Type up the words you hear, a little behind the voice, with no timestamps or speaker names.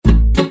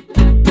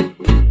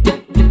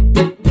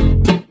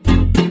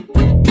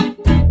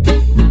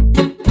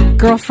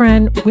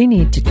Girlfriend, we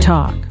need to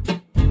talk.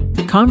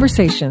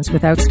 Conversations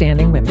with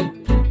outstanding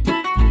women.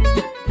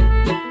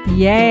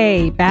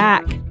 Yay,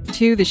 back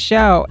to the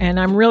show. And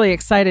I'm really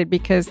excited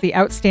because the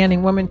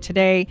outstanding woman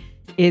today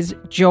is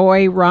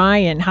Joy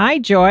Ryan. Hi,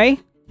 Joy.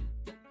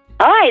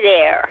 Hi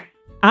there.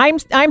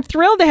 I'm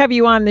thrilled to have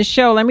you on the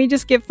show. Let me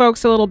just give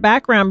folks a little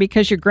background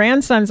because your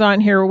grandson's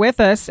on here with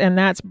us, and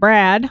that's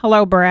Brad.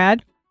 Hello,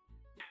 Brad.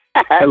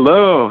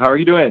 Hello. How are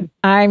you doing?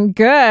 I'm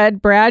good.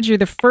 Brad, you're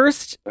the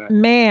first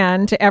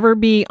man to ever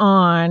be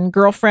on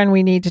Girlfriend,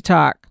 We Need to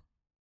Talk.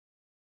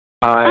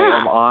 I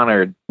am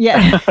honored.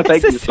 Yeah.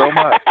 Thank you so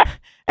much.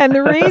 And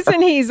the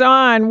reason he's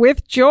on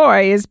with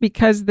Joy is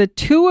because the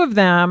two of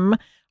them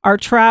are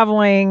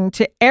traveling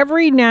to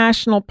every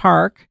national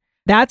park.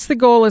 That's the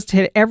goal, is to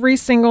hit every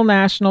single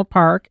national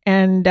park.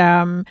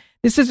 And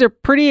this is a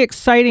pretty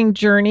exciting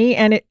journey.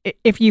 And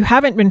if you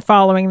haven't been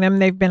following them,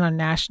 they've been on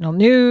national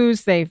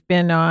news. They've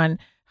been on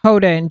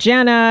Hoda and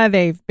Jenna.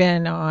 They're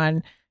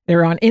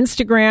on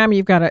Instagram.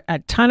 You've got a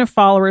ton of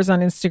followers on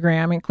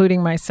Instagram,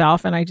 including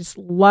myself. And I just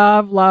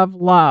love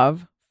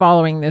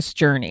following this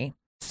journey.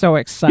 So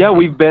excited. Yeah,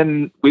 we've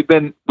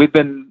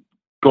been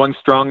going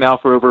strong now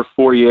for over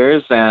 4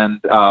 years. And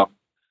now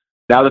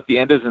that the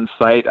end is in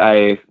sight,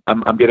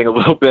 I'm getting a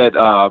little bit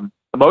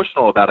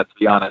emotional about it, to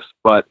be honest.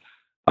 But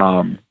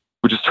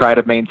we just try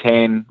to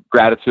maintain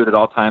gratitude at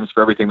all times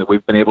for everything that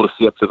we've been able to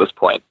see up to this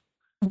point.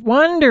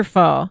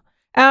 Wonderful.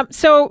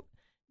 So,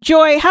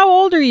 Joy, how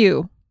old are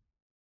you?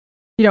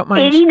 You don't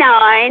mind?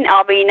 89.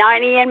 I'll be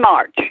 90 in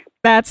March.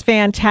 That's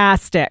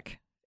fantastic.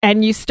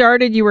 And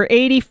you were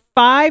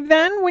 85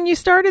 then when you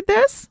started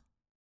this?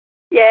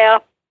 Yeah.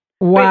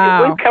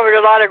 Wow. We've covered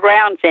a lot of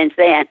ground since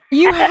then.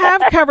 You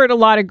have covered a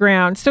lot of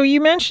ground. So you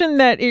mentioned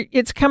that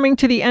it's coming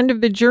to the end of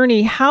the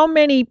journey. How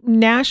many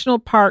national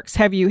parks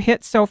have you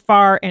hit so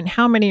far, and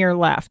how many are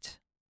left?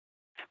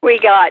 We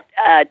got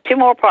 2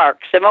 more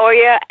parks,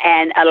 Samoa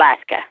and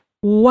Alaska.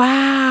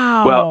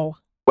 Wow.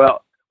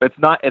 Well, it's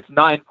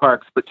 9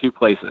 parks, but 2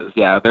 places.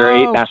 Yeah, there are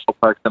 8 national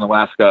parks in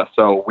Alaska.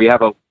 So we're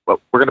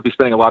going to be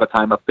spending a lot of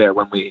time up there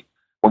when we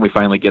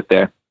finally get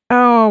there.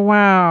 Oh,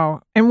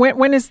 wow. And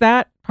when is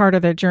that part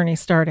of the journey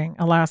starting,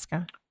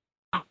 Alaska?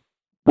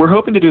 We're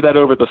hoping to do that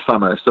over the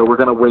summer. So we're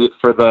going to wait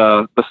for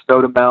the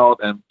snow to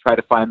melt and try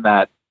to find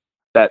that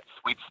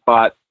sweet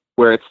spot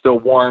where it's still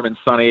warm and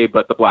sunny,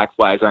 but the black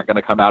flies aren't going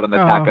to come out and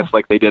attack us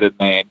like they did in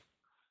Maine.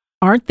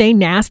 Aren't they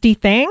nasty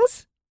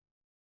things?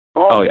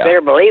 Oh, yeah. Better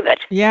believe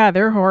it. Yeah,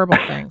 they're horrible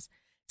things.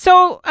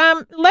 So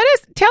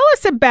tell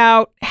us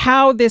about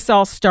how this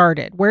all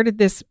started. Where did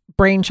this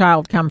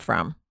brainchild come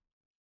from?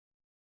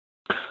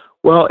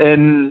 Well,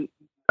 and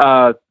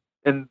I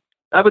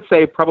would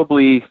say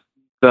probably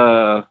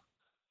the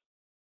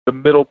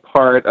middle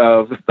part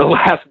of the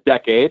last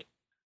decade.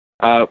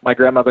 My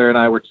grandmother and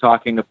I were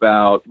talking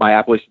about my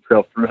Appalachian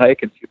Trail thru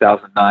hike in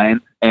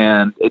 2009,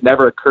 and it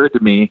never occurred to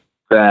me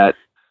that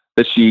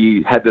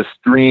she had this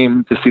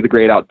dream to see the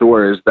great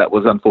outdoors that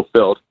was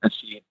unfulfilled. And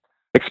she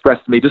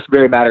expressed to me just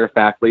very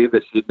matter-of-factly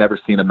that she had never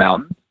seen a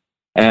mountain.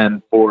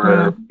 And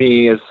for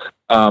me, as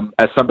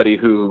somebody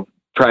who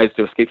tries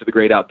to escape to the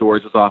great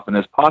outdoors as often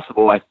as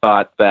possible, I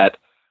thought that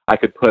I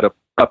could put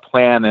a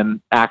plan in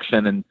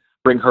action and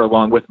bring her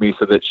along with me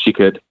so that she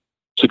could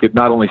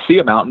not only see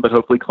a mountain, but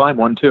hopefully climb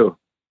one too.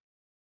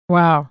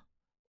 Wow.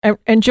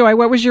 And Joy,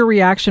 what was your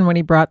reaction when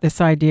he brought this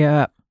idea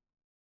up?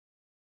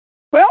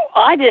 Well,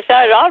 I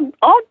decided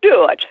I'll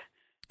do it.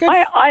 Good.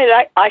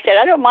 I said,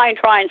 I don't mind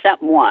trying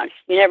something once.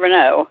 You never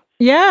know.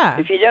 Yeah.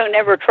 If you don't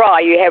never try,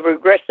 you have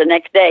regrets the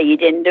next day you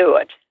didn't do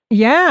it.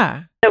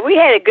 Yeah. So we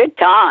had a good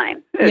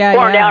time. It was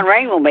pouring down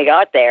rain when we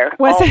got there.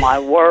 My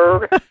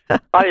word. I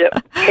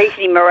was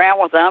chasing him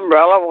around with an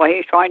umbrella while he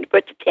was trying to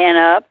put the tent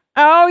up.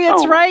 Oh,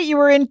 that's right. You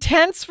were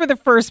intense for the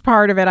first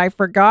part of it. I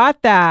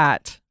forgot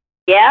that.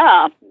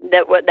 Yeah,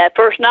 that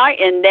first night.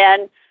 And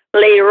then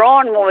later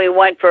on when we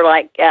went for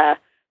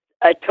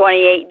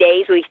 28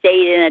 days, we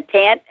stayed in a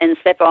tent and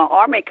slept on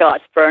army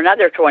cots for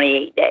another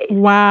 28 days.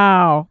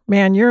 Wow.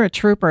 Man, you're a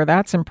trooper.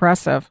 That's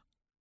impressive.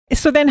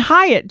 So then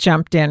Hyatt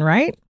jumped in,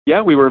 right?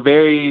 Yeah, we were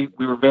very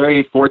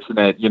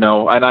fortunate,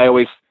 and I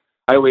always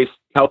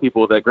tell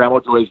people that Grandma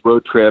Joy's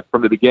road trip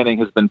from the beginning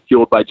has been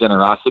fueled by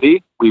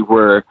generosity. We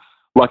were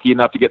lucky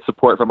enough to get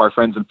support from our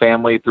friends and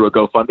family through a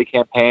GoFundMe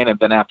campaign, and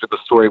then after the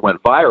story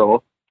went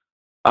viral,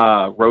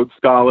 Rhodes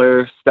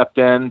Scholar stepped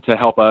in to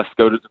help us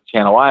go to the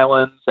Channel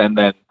Islands, and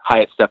then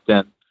Hyatt stepped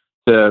in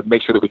to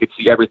make sure that we could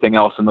see everything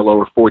else in the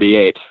lower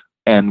 48,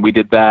 and we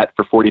did that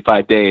for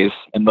 45 days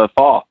in the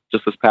fall,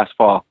 just this past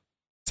fall.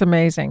 It's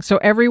amazing. So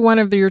every one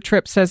of your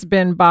trips has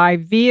been by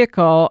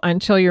vehicle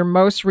until your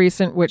most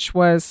recent, which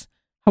was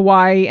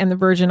Hawaii and the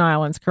Virgin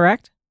Islands,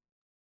 correct?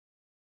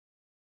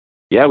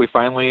 Yeah, we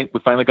finally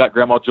got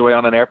Grandma Joy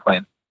on an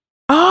airplane.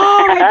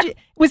 Oh,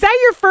 was that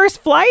your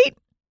first flight?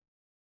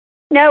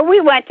 No,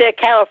 we went to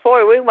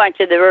California. We went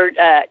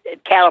to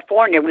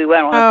California. We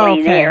went on a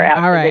plane there out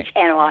to the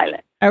Channel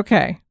Island.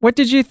 Okay. What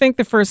did you think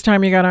the first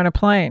time you got on a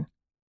plane?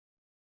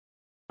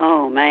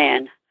 Oh,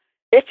 man.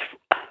 It's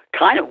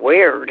kind of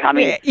weird. I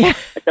mean, Yeah.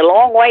 it's a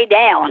long way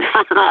down.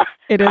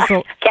 It is.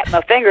 I kept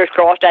my fingers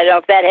crossed. I don't know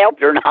if that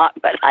helped or not,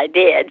 but I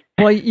did.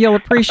 Well, you'll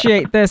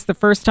appreciate this. The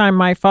first time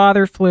my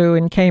father flew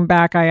and came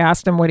back, I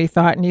asked him what he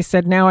thought, and he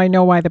said, "Now I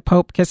know why the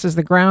Pope kisses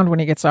the ground when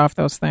he gets off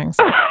those things."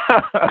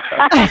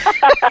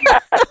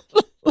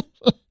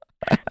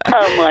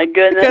 Oh my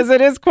goodness! Because it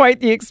is quite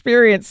the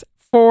experience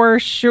for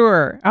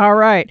sure. All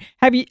right.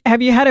 Have you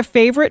had a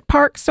favorite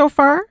park so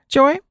far,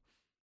 Joy?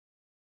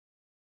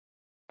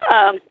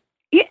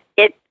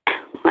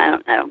 I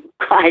don't know.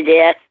 I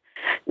guess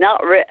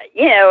not.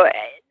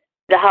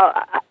 The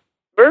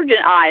Virgin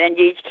Islands.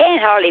 You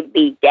can't hardly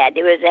beat that.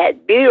 It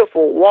had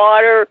beautiful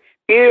water,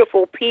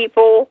 beautiful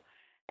people,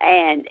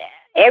 and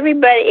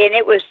everybody. And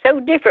it was so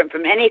different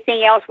from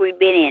anything else we've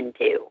been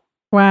into.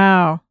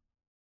 Wow.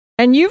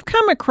 And you've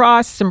come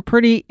across some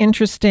pretty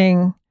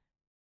interesting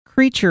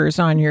creatures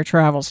on your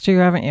travels too,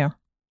 haven't you?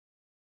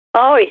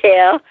 Oh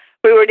yeah,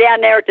 we were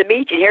down there at the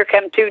beach, and here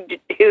come two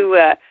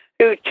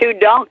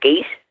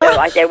donkeys. So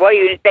I said, "Well,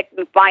 you expect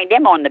to find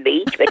them on the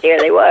beach?" But there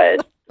they was.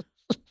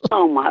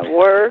 Oh my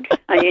word!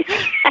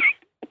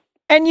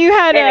 And you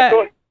had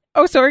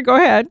oh, sorry. Go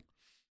ahead.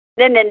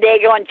 Then they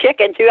go on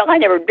chicken too. I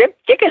never dreamt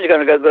chickens are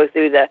going to go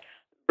through the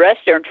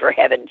restaurant, for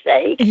heaven's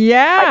sake.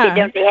 Yeah.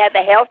 Don't they have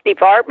a health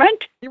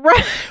department?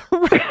 Right.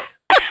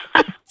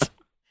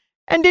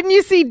 And didn't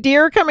you see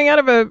deer coming out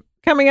of a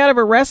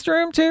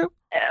restroom too?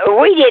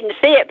 We didn't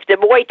see it. The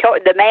boy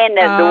told the man,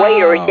 the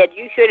waiter, he said,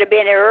 "You should have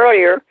been here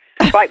earlier,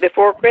 right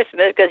before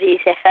Christmas," because he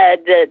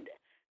said the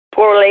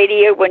poor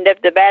lady opened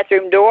up the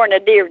bathroom door and a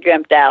deer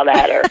jumped out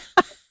at her.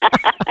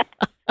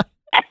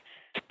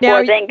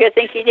 Poor thing. Good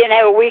thing she didn't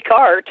have a weak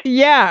heart.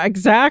 Yeah,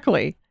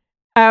 exactly.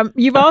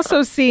 You've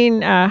also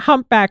seen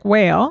humpback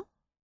whale.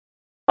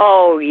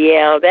 Oh,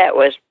 yeah, that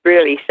was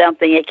really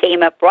something. It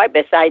came up right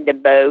beside the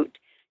boat.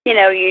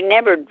 You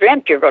never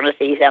dreamt you're going to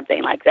see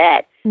something like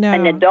that. No.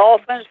 And the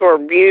dolphins were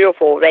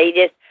beautiful. They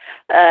just,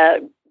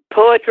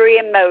 poetry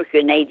in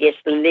motion. They just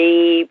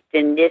leaped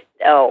and it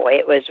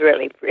was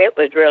really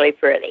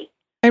pretty.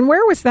 And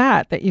where was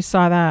that you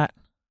saw that?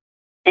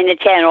 In the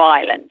Channel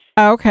Islands.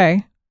 Oh,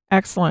 okay,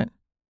 excellent.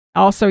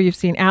 Also, you've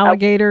seen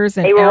alligators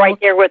and they were right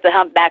there with the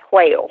humpback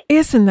whale.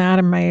 Isn't that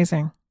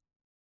amazing?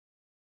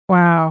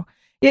 Wow.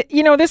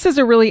 This is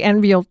a really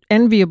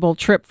enviable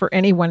trip for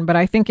anyone, but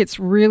I think it's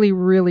really,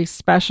 really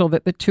special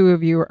that the two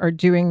of you are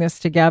doing this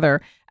together.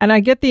 And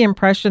I get the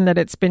impression that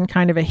it's been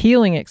kind of a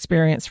healing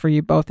experience for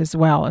you both as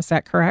well. Is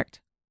that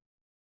correct?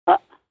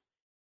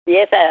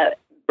 Yes,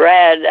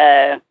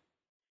 Brad,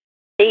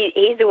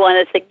 he's the one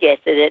that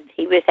suggested it.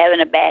 He was having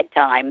a bad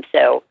time,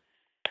 so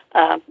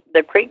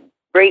the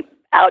great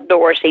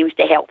outdoor seems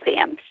to help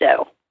him.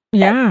 So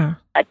yeah,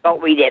 I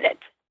thought we did it.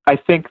 I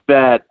think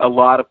that a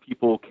lot of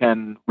people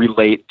can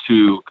relate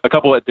to a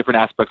couple of different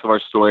aspects of our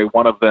story.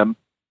 One of them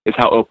is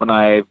how open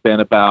I've been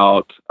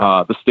about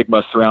the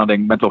stigma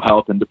surrounding mental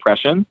health and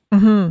depression.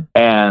 Mm-hmm.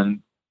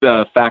 And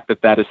the fact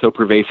that is so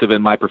pervasive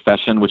in my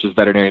profession, which is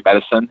veterinary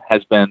medicine,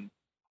 has been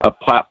a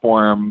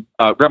platform.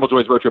 Grandma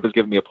Joy's Road Trip has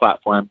given me a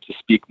platform to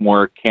speak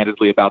more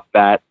candidly about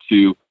that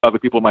to other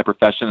people in my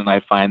profession. And I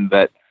find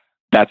that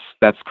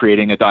that's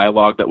creating a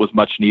dialogue that was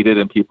much needed,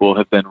 and people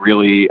have been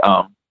really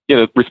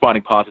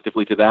responding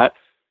positively to that.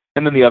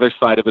 And then the other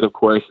side of it, of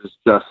course, is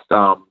just,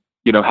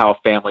 how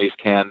families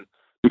can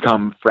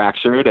become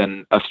fractured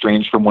and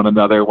estranged from one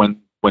another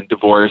when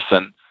divorce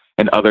and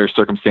other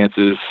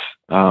circumstances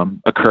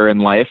occur in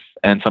life.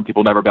 And some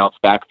people never bounce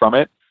back from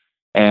it.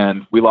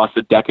 And we lost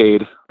a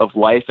decade of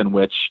life in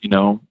which,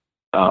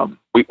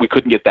 we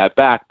couldn't get that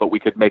back, but we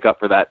could make up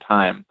for that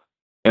time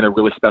in a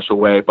really special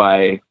way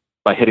by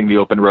hitting the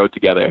open road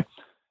together.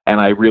 And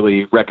I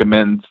really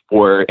recommend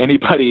for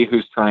anybody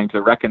who's trying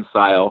to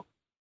reconcile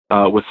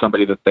with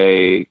somebody that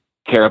they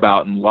care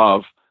about and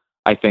love.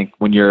 I think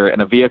when you're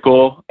in a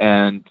vehicle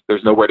and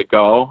there's nowhere to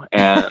go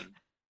and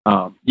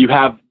you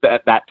have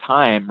that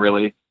time,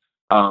 really,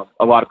 a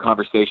lot of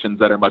conversations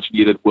that are much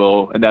needed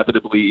will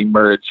inevitably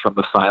emerge from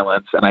the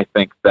silence. And I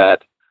think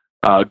that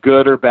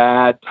good or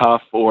bad,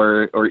 tough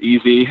or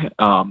easy,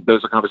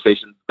 those are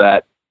conversations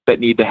that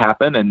need to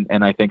happen.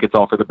 And I think it's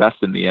all for the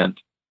best in the end.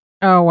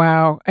 Oh,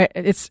 wow.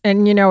 It's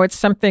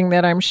something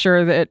that I'm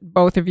sure that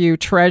both of you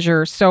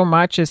treasure so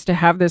much, is to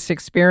have this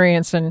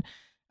experience. And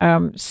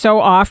so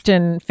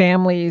often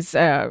families,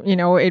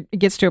 it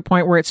gets to a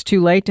point where it's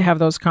too late to have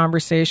those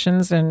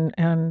conversations, and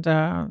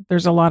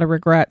there's a lot of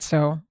regret.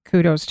 So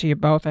kudos to you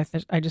both.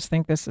 I just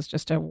think this is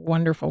just a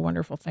wonderful,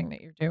 wonderful thing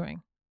that you're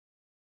doing.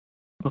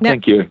 Well,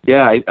 thank you.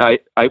 Yeah,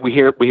 we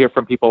hear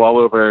from people all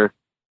over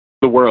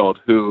the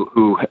world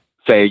who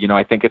say,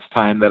 I think it's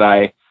time that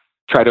I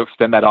try to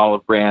extend that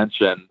olive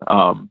branch and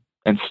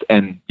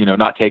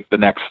not take the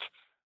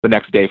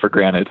next day for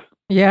granted.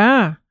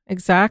 Yeah,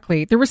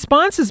 exactly. The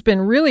response has been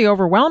really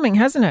overwhelming,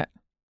 hasn't it?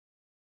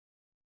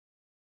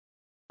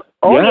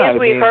 Oh, yeah, yes,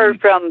 we've heard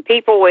from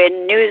people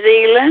in New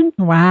Zealand.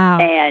 Wow.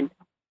 And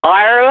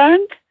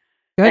Ireland.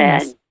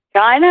 Goodness. And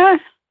China.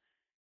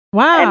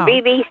 Wow. And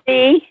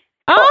BBC.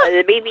 Oh.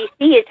 The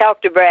BBC has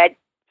talked to Brad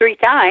 3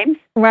 times.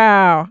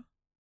 Wow.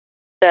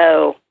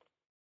 So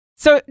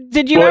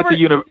did you Well,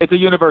 ever? it's a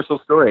universal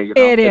story. You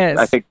know? It is.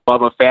 I think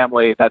love of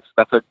family. That's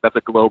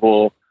a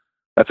global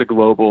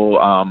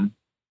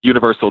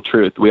universal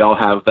truth. We all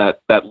have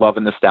that love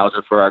and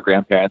nostalgia for our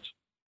grandparents.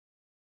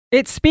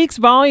 It speaks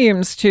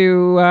volumes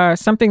to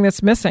something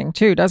that's missing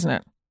too, doesn't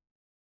it?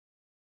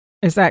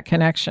 Is that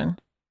connection?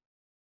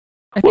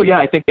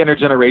 I think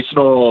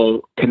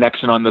intergenerational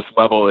connection on this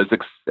level is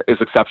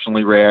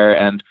exceptionally rare,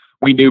 and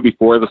we knew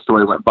before the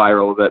story went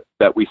viral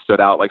that we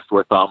stood out like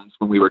sore thumbs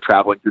when we were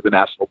traveling through the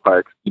national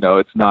park. You know,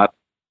 it's not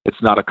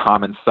a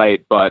common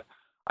sight, but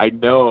I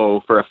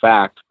know for a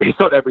fact, based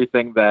on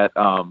everything that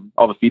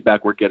all the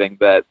feedback we're getting,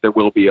 that there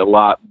will be a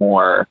lot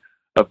more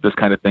of this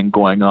kind of thing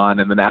going on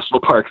in the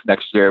national parks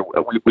next year.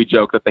 We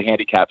joke that the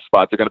handicap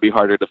spots are going to be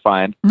harder to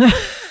find.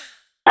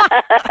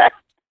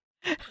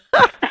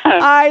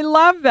 I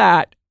love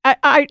that.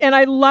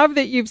 I love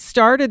that you've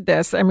started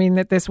this. I mean,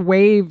 that this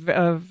wave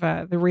of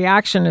the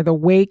reaction of the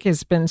wake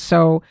has been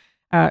so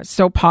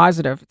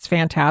positive. It's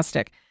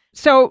fantastic.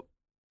 So,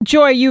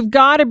 Joy, you've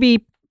got to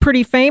be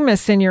pretty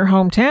famous in your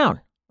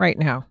hometown right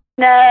now.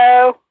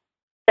 No,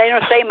 they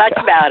don't say much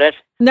about it.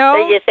 No,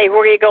 they just say,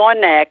 "Where are you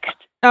going next?"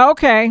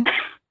 Okay,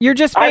 you're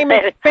just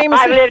famous.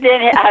 I've lived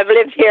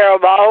here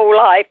my whole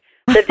life.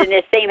 Lived in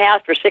this same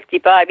house for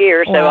 65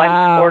 years, so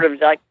I'm sort of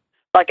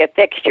like a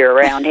fixture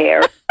around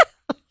here.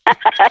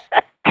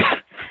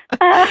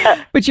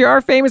 But you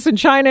are famous in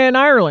China and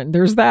Ireland.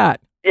 There's that.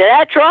 Yeah,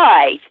 that's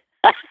right.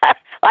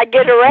 I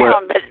get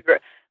around, but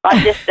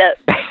I'm just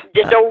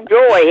old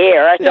Joy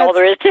here. That's all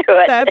there is to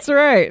it. That's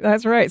right.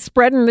 That's right.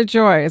 Spreading the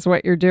joy is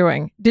what you're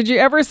doing. Did you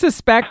ever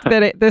suspect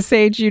that at this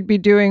age you'd be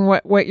doing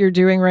what you're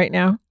doing right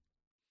now?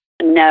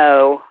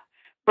 No.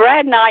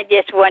 Brad and I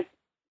just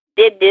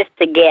did this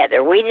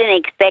together. We didn't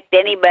expect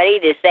anybody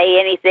to say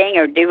anything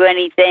or do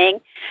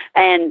anything.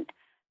 And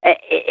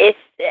it's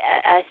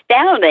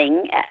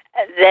astounding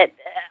that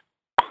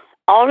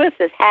all this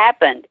has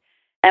happened.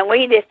 And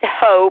we just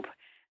hope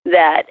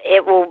that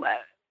it will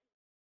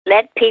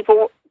let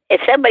people,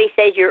 if somebody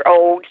says you're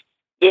old,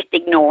 just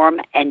ignore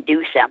them and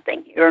do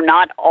something. You're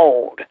not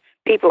old.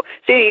 People,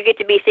 soon you get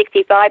to be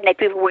 65, and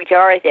people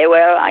retire and say,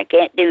 well, I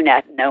can't do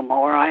nothing no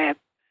more. I'm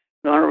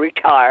going to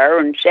retire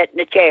and sit in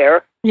a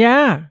chair.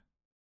 Yeah.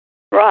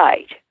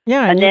 Right.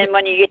 Yeah. And then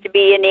when you get to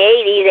be in the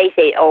 80s, they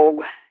say,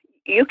 oh,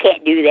 you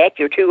can't do that.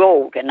 You're too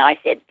old. And I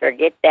said,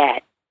 forget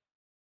that.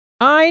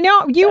 I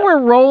know. You were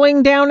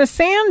rolling down a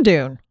sand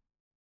dune.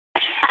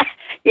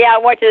 Yeah, I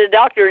went to the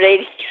doctor today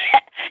to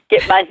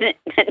get my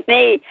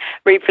knee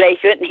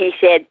replacement, and he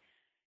said,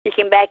 he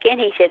came back in,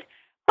 he said,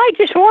 I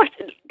just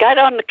got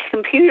on the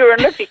computer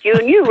and looked at you,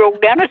 and you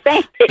rolled down a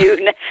sand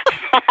dune.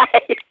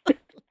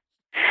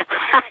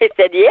 I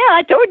said, yeah,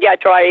 I told you I'd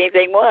try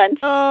anything once.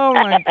 Oh,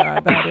 my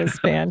God, that is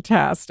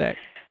fantastic.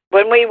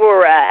 When we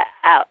were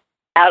out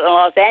in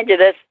Los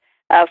Angeles,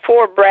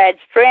 4 of Brad's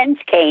friends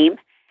came,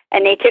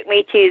 and they took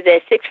me to the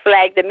Six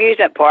Flags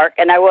amusement park,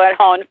 and I went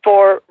on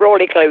 4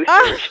 roller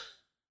coasters.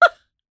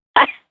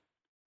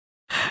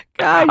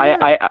 God,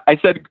 I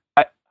said,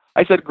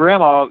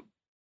 Grandma,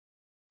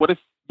 what if,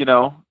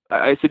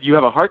 I said, you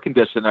have a heart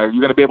condition. Are you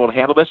going to be able to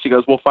handle this? She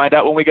goes, we'll find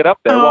out when we get up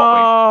there, won't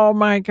we? Oh,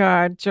 my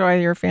God. Joy,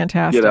 you're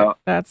fantastic.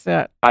 That's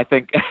it. I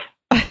think.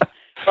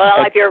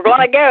 Well, if you're going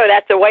to go,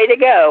 that's the way to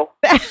go.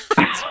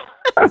 That's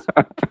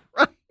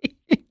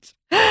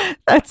right.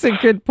 That's a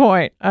good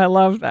point. I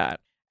love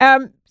that.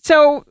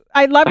 So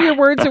I love your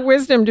words of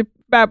wisdom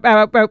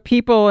about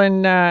people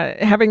and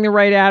having the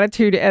right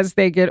attitude as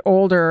they get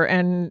older.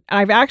 And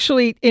I've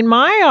actually, in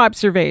my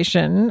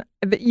observation,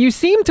 that you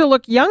seem to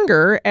look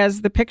younger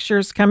as the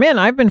pictures come in.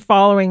 I've been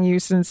following you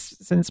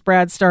since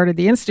Brad started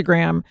the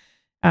Instagram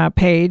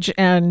page,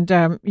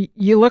 and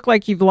you look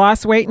like you've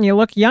lost weight and you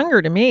look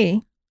younger to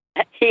me.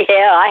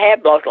 Yeah, I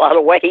have lost a lot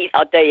of weight,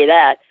 I'll tell you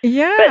that.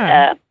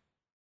 Yeah.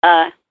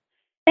 But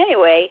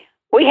anyway,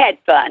 we had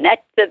fun.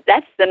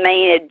 That's the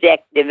main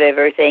objective of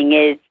everything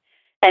is,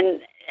 and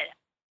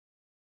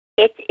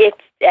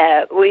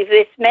we've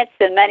just met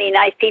so many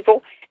nice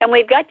people, and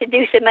we've got to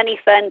do so many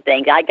fun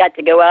things. I got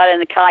to go out in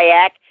the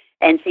kayak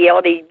and see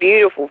all these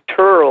beautiful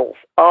turtles.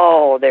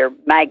 Oh, they're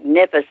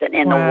magnificent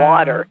in the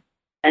water,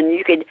 and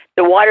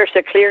the water's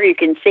so clear you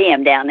can see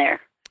them down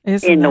there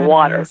in the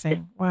water.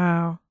 Amazing?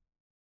 Wow.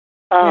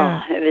 Oh,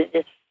 Yeah. It was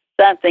just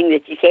something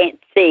that you can't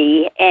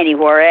see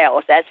anywhere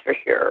else. That's for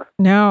sure.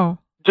 No.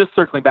 Just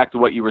circling back to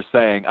what you were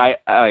saying,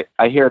 I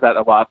hear that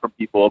a lot from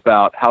people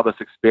about how this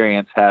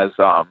experience has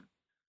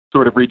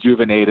sort of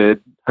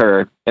rejuvenated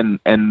her in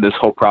this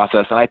whole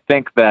process. And I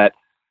think that,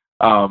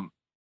 I've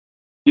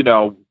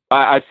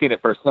seen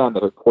it firsthand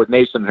that her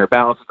coordination and her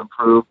balance has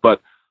improved,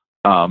 but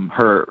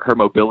her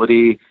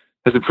mobility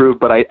has improved.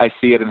 But I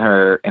see it in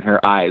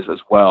her eyes as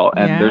well.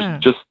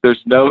 And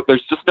there's no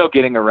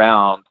getting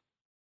around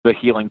the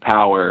healing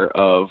power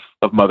of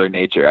Mother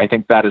Nature. I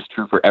think that is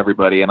true for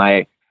everybody. And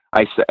I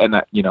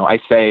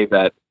say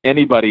that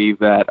anybody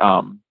that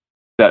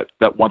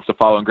wants to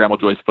follow in Grandma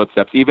Joy's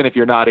footsteps, even if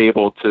you're not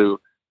able to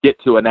get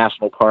to a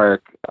national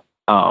park,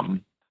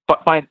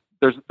 but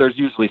there's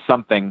usually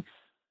something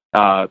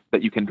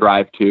that you can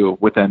drive to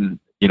within,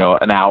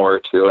 an hour or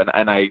two.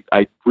 And I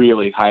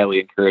really highly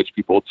encourage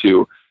people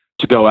to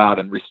go out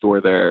and restore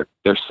their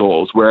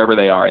souls wherever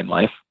they are in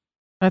life.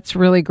 That's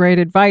really great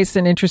advice.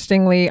 And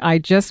interestingly, I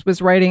just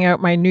was writing out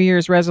my New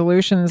Year's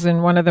resolutions,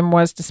 and one of them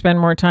was to spend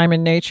more time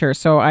in nature.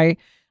 So I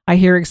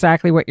hear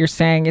exactly what you're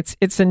saying. It's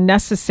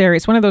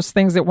one of those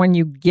things that when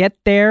you get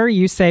there,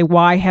 you say,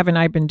 why haven't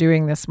I been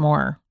doing this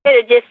more?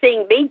 Instead of just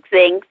seeing big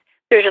things,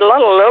 there's a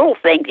lot of little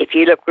things if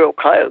you look real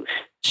close.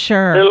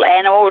 Sure. Little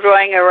animals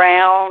running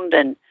around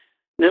and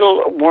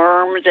little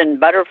worms and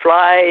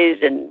butterflies,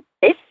 and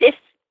it's just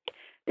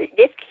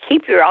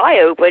keep your eye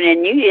open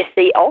and you just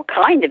see all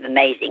kinds of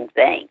amazing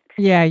things.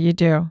 Yeah, you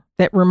do.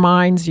 That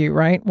reminds you,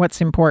 right?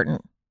 What's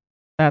important.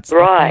 That's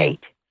right.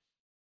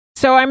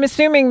 So I'm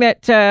assuming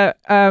that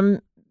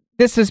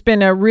this has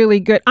been a really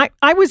good.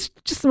 I was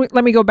just,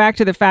 let me go back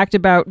to the fact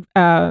about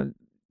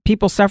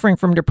people suffering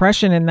from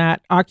depression in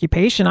that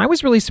occupation. I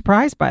was really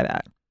surprised by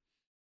that.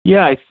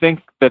 Yeah, I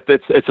think that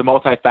it's a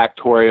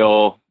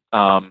multifactorial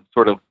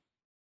sort of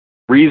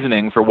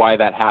reasoning for why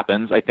that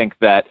happens. I think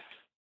that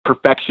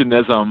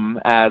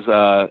perfectionism as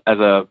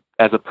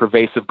a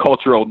pervasive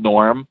cultural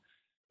norm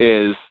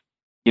is,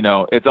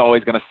 it's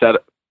always going to set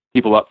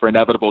people up for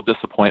inevitable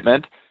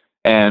disappointment.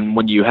 And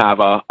when you have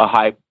a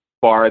high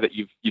bar that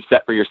you've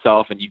set for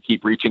yourself and you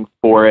keep reaching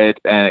for it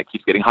and it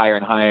keeps getting higher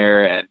and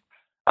higher, and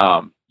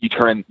you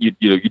turn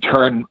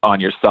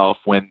on yourself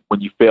when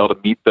you fail to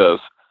meet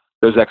those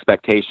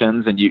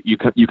expectations, and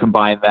you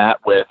combine that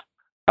with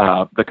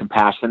the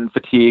compassion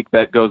fatigue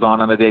that goes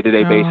on a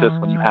day-to-day basis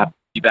when you have to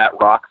be that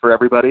rock for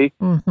everybody,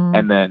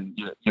 and then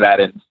you add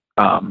in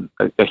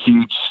a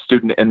huge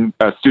student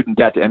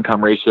debt to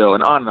income ratio,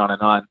 and on and on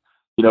and on.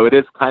 It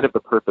is kind of the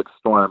perfect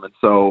storm. And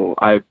so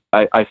I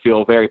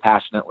feel very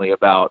passionately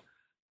about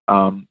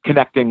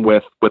connecting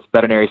with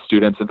veterinary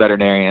students and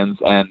veterinarians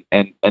and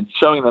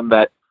showing them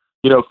that,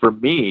 for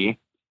me,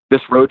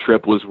 this road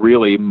trip was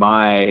really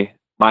my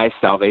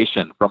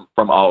salvation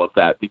from all of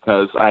that,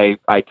 because I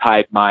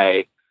tied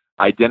my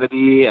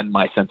identity and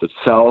my sense of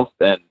self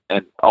and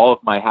all of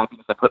my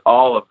happiness. I put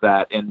all of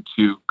that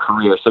into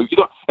career. So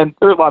and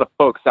there are a lot of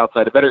folks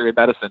outside of veterinary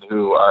medicine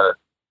who are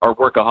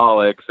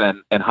workaholics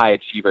and high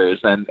achievers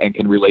and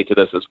can relate to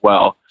this as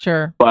well.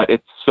 Sure. But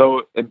it's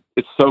so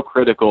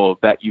critical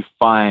that you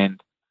find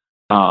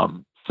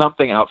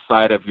something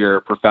outside of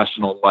your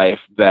professional life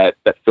that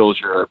fills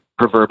your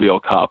proverbial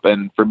cup.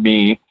 And for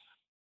me,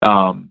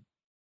 hitting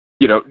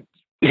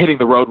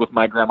the road with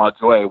my grandma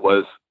Joy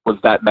was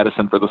that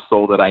medicine for the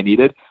soul that I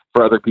needed.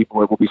 For other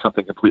people, it will be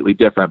something completely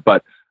different.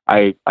 But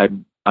I'm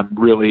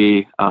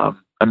really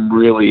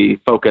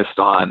focused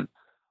on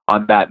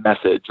that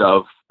message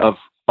of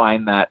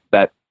find that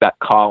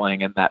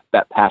calling and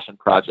that passion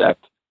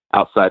project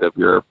outside of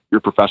your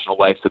professional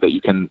life, so that you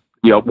can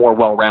be a more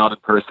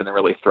well-rounded person and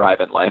really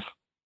thrive in life.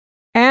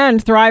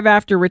 And thrive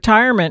after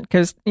retirement,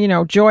 because,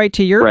 Joy,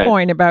 to your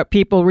point about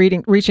people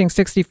reaching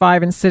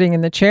 65 and sitting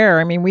in the chair.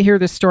 I mean, we hear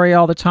this story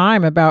all the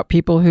time about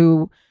people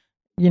who,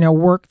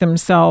 work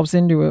themselves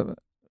into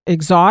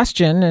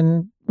exhaustion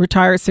and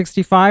retire at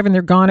 65 and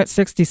they're gone at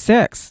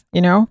 66,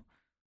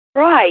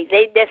 Right.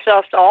 They've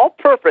lost all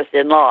purpose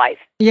in life.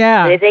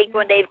 Yeah. They think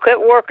when they've quit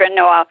working,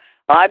 no,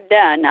 I've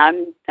done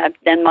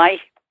my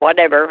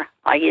whatever.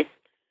 I just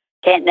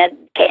can't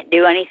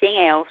do anything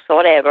else,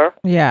 whatever.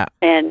 Yeah.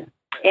 And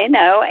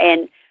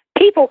and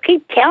people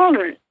keep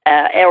telling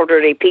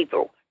elderly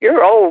people,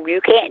 "You're old,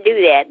 you can't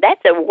do that."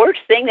 That's the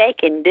worst thing they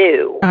can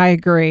do. I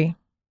agree.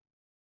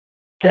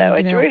 So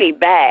it's really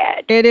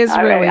bad. It is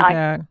really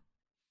bad.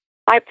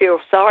 I feel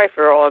sorry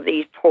for all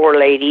these poor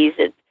ladies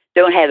that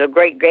don't have a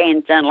great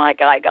grandson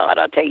like I got.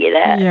 I'll tell you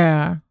that.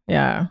 Yeah.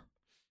 So.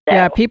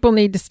 Yeah, people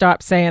need to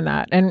stop saying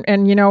that. And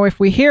if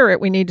we hear it,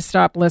 we need to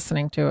stop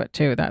listening to it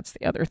too. That's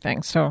the other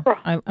thing. So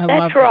I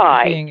love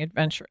being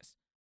adventurous.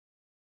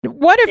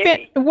 What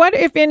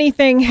if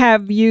anything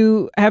have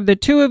the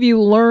two of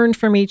you learned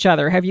from each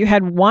other? Have you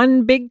had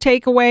one big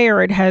takeaway,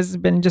 or it has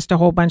been just a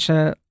whole bunch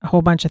of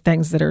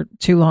things that are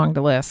too long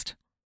to list?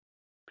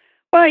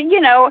 Well,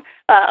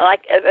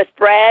 like with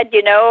Brad,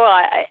 he's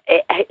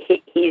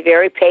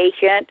very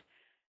patient,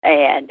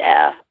 and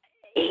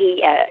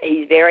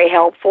he's very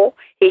helpful.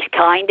 He's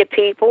kind to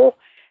people,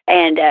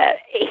 and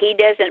he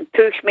doesn't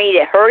push me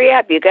to hurry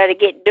up. You got to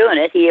get doing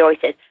it. He always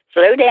says,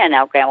 "Slow down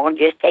now, Grandma.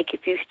 Just take a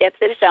few steps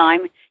at a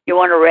time. You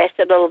want to rest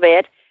a little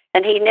bit."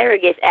 And he never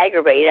gets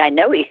aggravated. I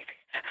know he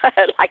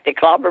like to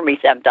clobber me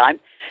sometimes.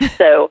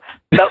 So,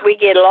 but we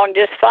get along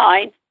just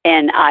fine,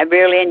 and I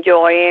really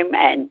enjoy him,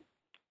 and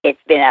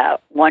it's been a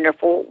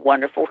wonderful,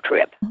 wonderful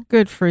trip.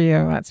 Good for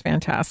you. That's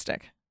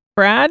fantastic.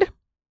 Brad?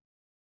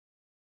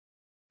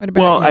 What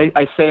about you?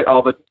 I say it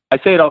all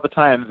the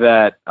time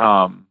that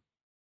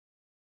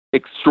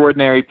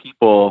extraordinary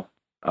people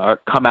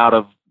come out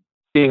of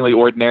seemingly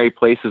ordinary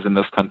places in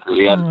this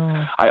country, and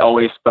I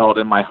always felt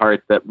in my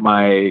heart that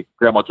my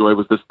Grandma Joy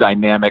was this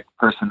dynamic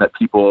person that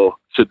people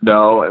should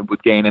know and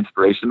would gain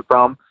inspiration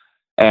from.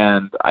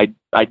 And I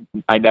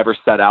never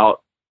set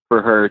out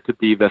for her to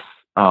be this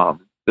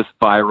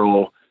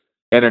viral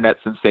internet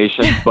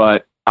sensation,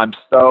 but I'm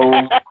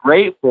so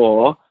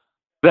grateful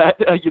that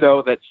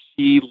that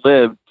she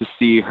lived to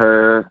see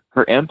her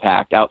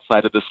impact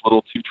outside of this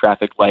little 2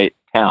 traffic light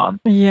town.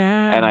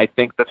 Yeah. And I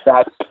think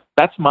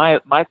that's my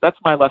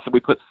lesson. We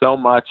put so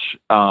much,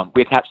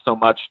 we attach so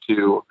much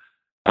to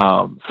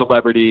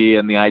celebrity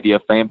and the idea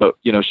of fame, but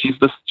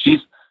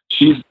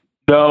she's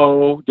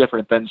no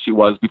different than she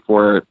was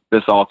before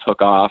this all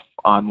took off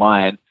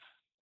online,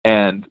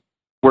 and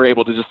we're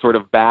able to just sort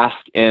of bask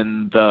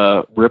in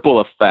the ripple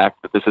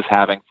effect that this is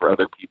having for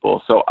other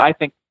people. So I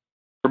think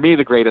for me,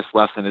 the greatest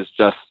lesson is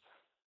just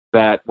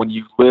that when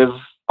you live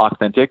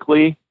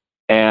authentically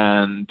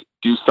and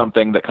do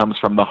something that comes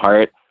from the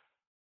heart,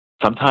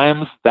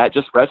 sometimes that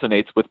just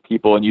resonates with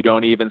people and you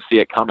don't even see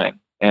it coming.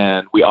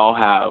 And we all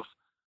have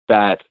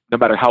that, no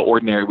matter how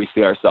ordinary we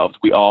see ourselves,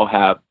 we all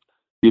have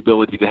the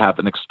ability to have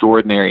an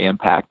extraordinary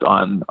impact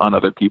on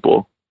other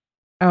people.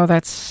 Oh,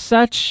 that's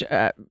such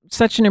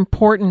an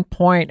important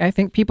point. I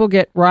think people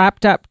get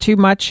wrapped up too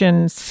much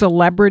in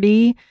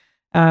celebrity.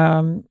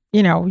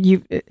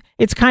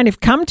 It's kind of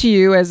come to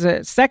you as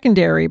a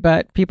secondary,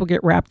 but people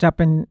get wrapped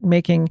up in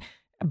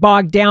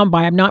bogged down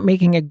by, I'm not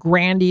making a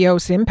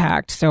grandiose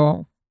impact,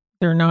 so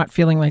they're not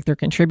feeling like they're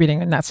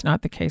contributing, and that's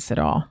not the case at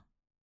all.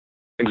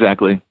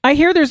 Exactly. I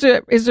hear is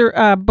there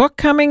a book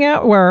coming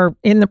out or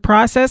in the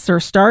process or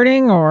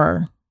starting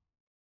or?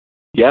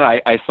 Yeah,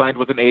 I signed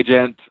with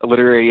a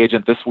literary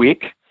agent this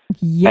week.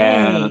 Yay.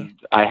 And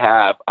I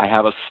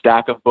have a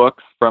stack of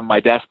books from my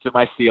desk to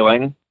my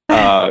ceiling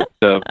to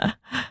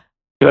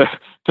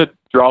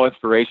draw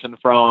inspiration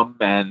from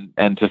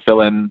and to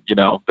fill in,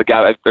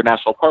 their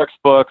national parks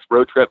books,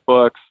 road trip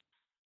books,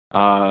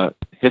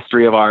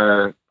 history of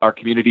our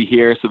community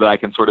here, so that I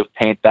can sort of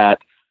paint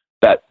that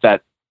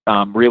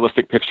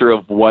realistic picture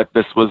of what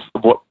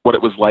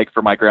it was like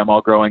for my grandma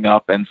growing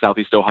up in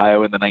Southeast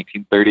Ohio in the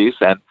 1930s.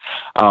 And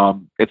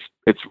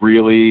it's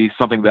really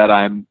something that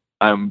I'm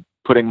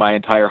putting my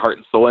entire heart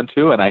and soul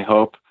into, and I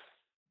hope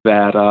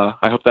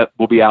that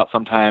will be out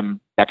sometime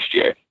next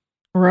year.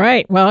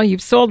 Right. Well,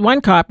 you've sold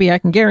one copy. I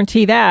can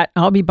guarantee that.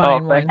 I'll be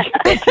buying one.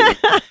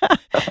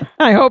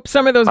 I hope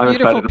some of those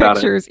beautiful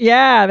pictures.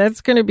 Yeah,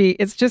 it's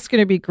just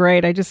going to be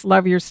great. I just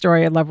love your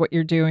story. I love what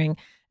you're doing.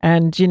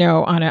 And,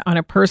 on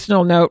a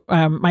personal note,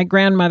 my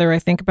grandmother, I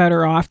think about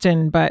her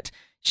often, but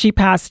she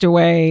passed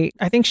away.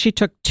 I think she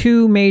took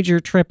 2 major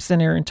trips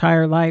in her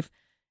entire life.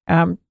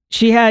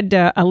 She had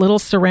a little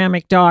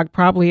ceramic dog,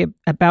 probably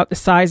about the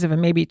size of a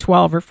maybe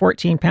 12 or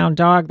 14 pound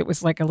dog that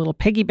was like a little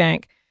piggy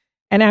bank.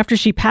 And after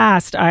she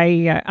passed,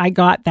 I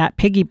got that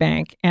piggy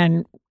bank,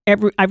 and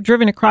I've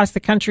driven across the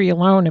country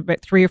alone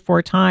about 3 or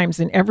 4 times,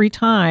 and every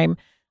time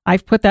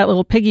I've put that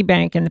little piggy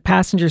bank in the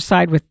passenger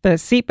side with the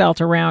seatbelt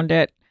around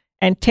it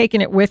and taken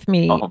it with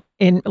me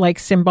in like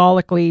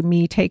symbolically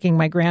me taking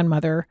my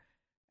grandmother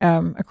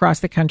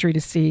across the country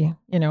to see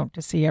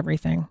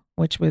everything,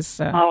 which was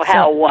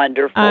how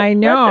wonderful! I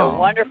know, that's a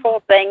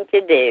wonderful thing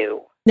to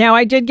do. Now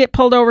I did get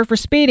pulled over for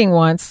speeding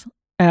once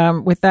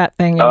with that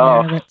thing in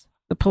there.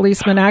 The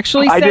policeman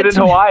actually said, I did in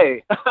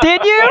Hawaii.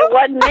 Did you? It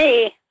wasn't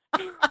me.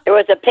 It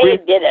was a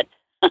pig did it.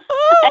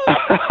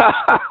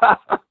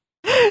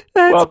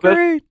 That's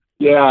great.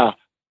 Yeah,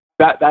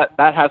 that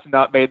has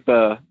not made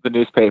the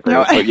newspaper.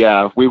 No. But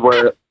yeah, we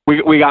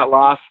got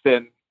lost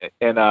in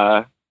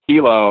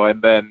Hilo,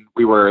 and then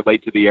we were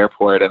late to the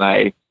airport, and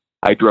I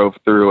drove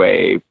through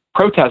a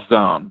protest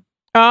zone,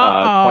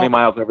 20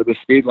 miles over the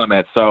speed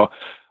limit. So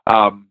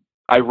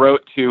I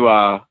wrote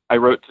to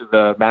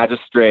the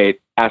magistrate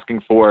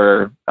asking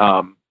for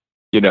some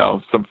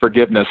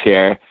forgiveness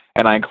here,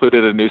 and I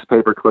included a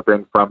newspaper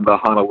clipping from the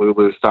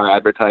Honolulu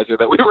Star-Advertiser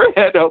that we were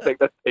in, hoping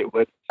that they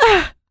would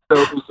show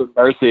me some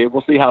mercy.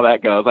 We'll see how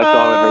that goes. I still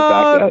haven't heard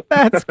back yet.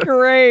 That's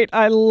great.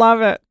 I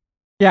love it.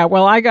 Yeah,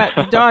 well, I got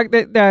the dog.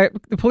 The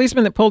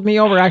policeman that pulled me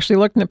over actually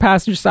looked in the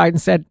passenger side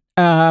and said,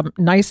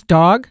 "Nice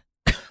dog."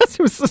 It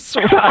was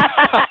so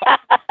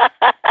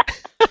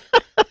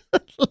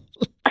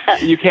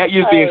You can't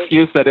use the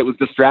excuse that it was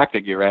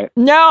distracting you, right?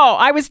 No,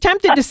 I was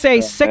tempted to say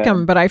sick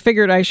 'em, but I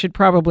figured I should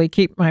probably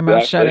keep my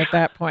mouth shut at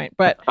that point.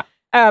 But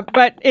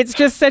it's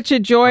just such a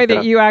joy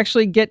that you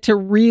actually get to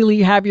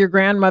really have your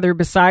grandmother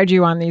beside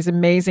you on these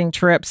amazing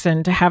trips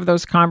and to have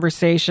those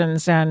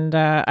conversations. And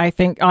I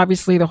think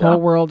obviously the whole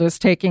world is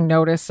taking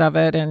notice of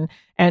it. And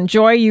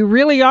Joy, you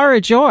really are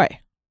a joy.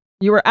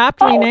 You were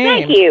aptly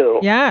named. Thank you.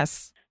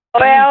 Yes.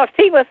 Well,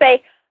 people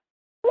say,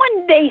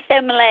 one day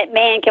some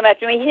man came up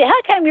to me, he said,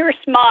 "How come you're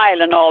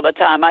smiling all the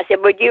time?" I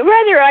said, "Would you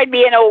rather I'd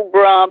be an old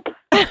grump?"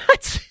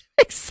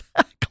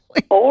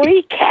 Exactly.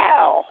 Holy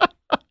cow.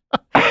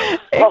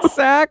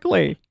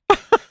 Exactly.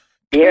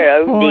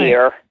 Dear, oh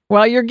dear.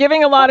 Well, you're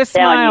giving a lot of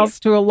smiles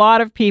to a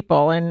lot of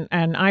people, and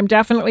I'm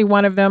definitely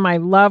one of them. I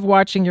love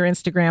watching your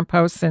Instagram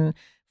posts and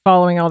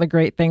following all the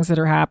great things that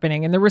are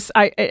happening.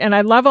 And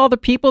I love all the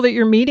people that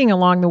you're meeting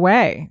along the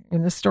way.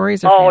 And the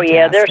stories are fantastic.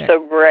 Yeah, they're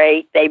so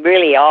great. They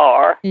really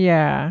are.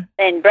 Yeah.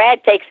 And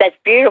Brad takes such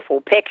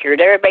beautiful pictures.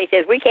 Everybody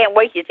says, we can't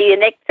wait to see the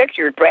next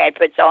picture Brad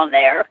puts on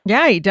there.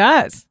 Yeah, he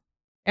does.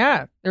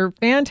 Yeah, they're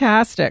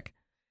fantastic.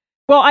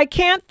 Well, I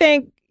can't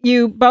thank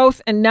you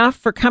both enough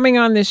for coming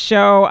on this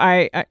show.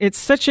 It's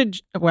such a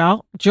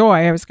joy,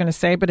 I was going to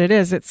say, but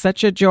it's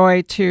such a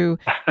joy to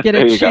get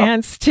a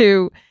chance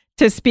to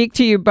speak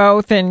to you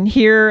both and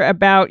hear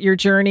about your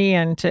journey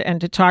and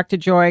to talk to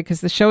Joy, because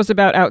the show's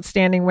about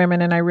outstanding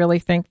women, and I really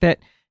think that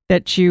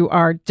you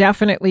are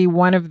definitely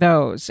one of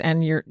those,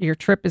 and your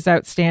trip is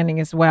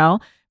outstanding as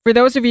well. For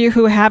those of you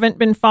who haven't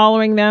been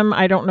following them,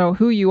 I don't know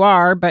who you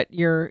are, but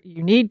you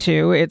need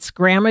to. It's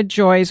Grandma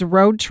Joy's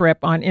Road Trip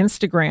on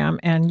Instagram,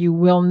 and you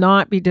will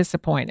not be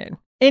disappointed.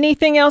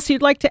 Anything else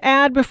you'd like to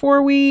add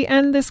before we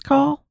end this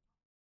call?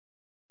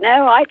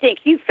 No, I think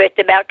you've just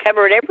about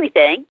covered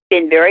everything.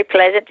 Been very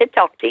pleasant to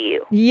talk to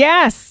you.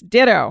 Yes,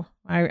 ditto.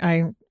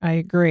 I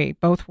agree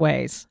both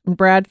ways. And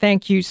Brad,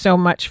 thank you so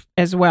much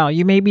as well.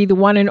 You may be the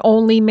one and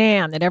only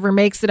man that ever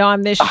makes it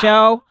on this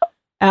show.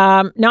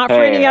 Not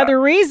for any other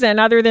reason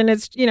other than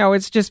it's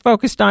just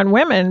focused on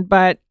women,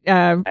 but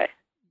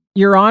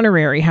you're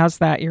honorary. How's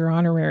that? You're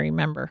honorary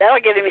member.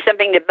 That'll give me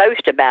something to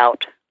boast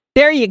about.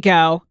 There you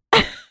go.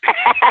 I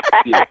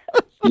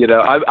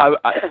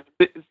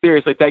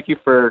seriously, thank you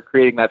for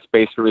creating that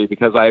space for me,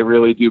 because I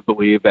really do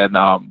believe in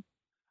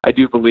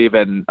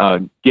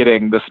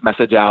getting this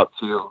message out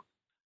to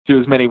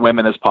as many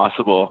women as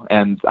possible.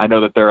 And I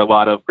know that there are a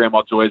lot of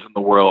Grandma Joys in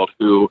the world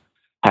who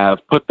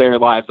have put their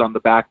lives on the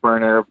back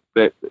burner,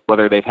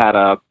 whether they've had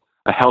a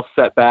health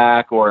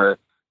setback or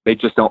they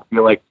just don't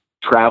feel like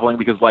traveling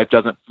because life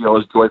doesn't feel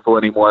as joyful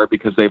anymore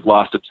because they've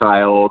lost a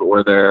child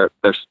or their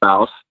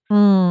spouse.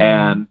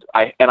 And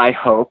I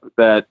hope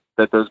that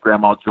those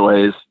Grandma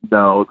Joys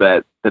know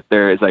that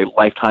there is a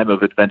lifetime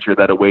of adventure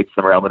that awaits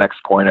them around the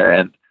next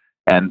corner.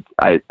 And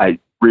I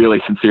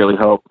really sincerely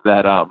hope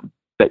that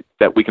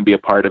we can be a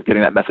part of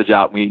getting that message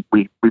out. We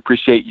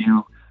appreciate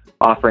you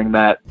offering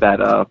that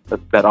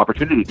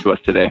opportunity to us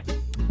today.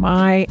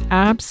 My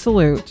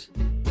absolute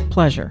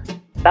pleasure.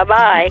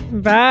 Bye-bye.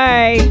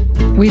 Bye.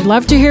 We'd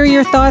love to hear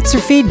your thoughts or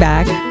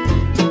feedback.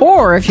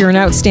 Or if you're an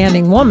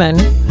outstanding woman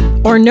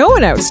or know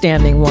an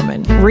outstanding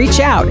woman, reach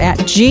out at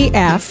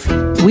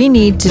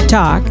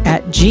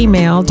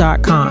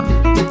gfweneedtotalk@gmail.com.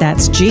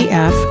 That's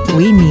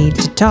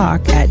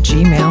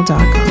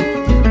gfweneedtotalk@gmail.com.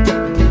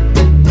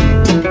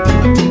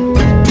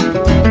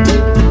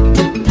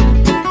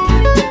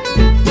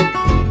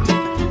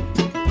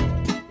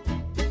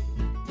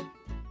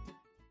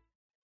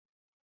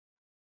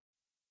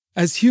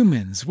 As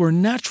humans, we're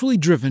naturally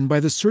driven by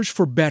the search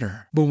for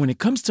better. But when it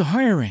comes to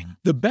hiring,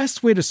 the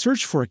best way to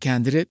search for a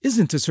candidate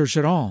isn't to search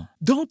at all.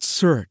 Don't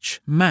search,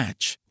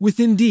 match with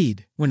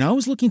Indeed. When I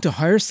was looking to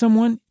hire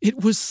someone,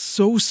 it was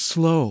so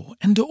slow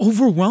and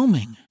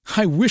overwhelming.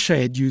 I wish I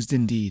had used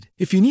Indeed.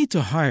 If you need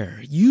to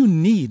hire, you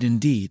need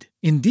Indeed.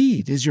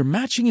 Indeed is your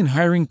matching and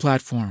hiring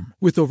platform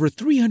with over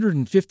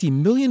 350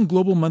 million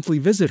global monthly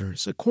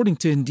visitors, according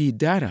to Indeed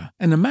data,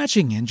 and a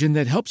matching engine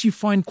that helps you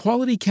find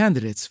quality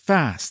candidates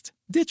fast.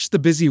 Ditch the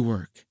busy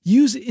work.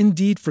 Use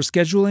Indeed for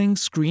scheduling,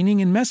 screening,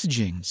 and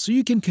messaging so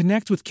you can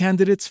connect with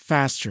candidates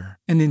faster.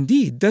 And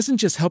Indeed doesn't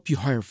just help you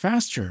hire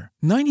faster.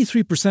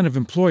 93% of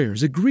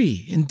employers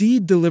agree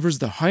Indeed delivers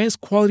the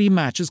highest quality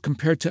matches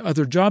compared to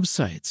other job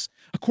sites,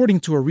 according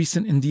to a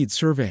recent Indeed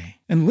survey.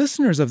 And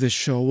listeners of this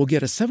show will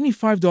get a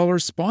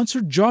 $75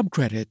 sponsored job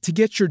credit to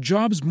get your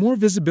jobs more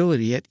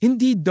visibility at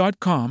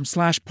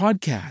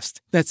Indeed.com/podcast.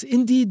 That's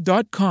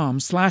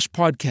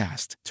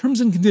Indeed.com/podcast.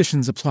 Terms and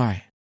conditions apply.